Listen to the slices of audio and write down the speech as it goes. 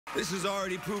This has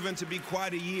already proven to be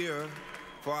quite a year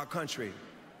for our country.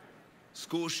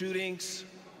 School shootings,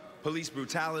 police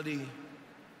brutality,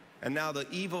 and now the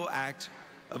evil act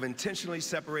of intentionally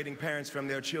separating parents from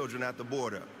their children at the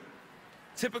border.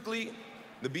 Typically,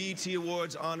 the BET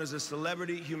Awards honors a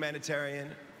celebrity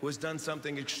humanitarian who has done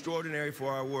something extraordinary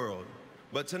for our world.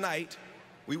 But tonight,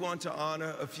 we want to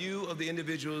honor a few of the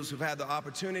individuals who've had the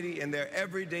opportunity in their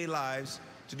everyday lives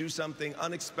to do something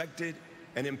unexpected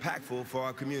and impactful for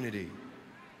our community.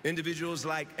 Individuals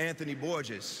like Anthony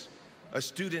Borges, a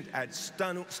student at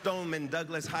Stoneman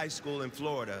Douglas High School in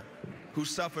Florida, who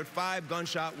suffered 5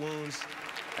 gunshot wounds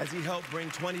as he helped bring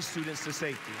 20 students to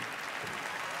safety.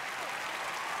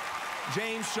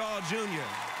 James Shaw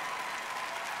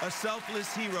Jr., a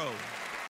selfless hero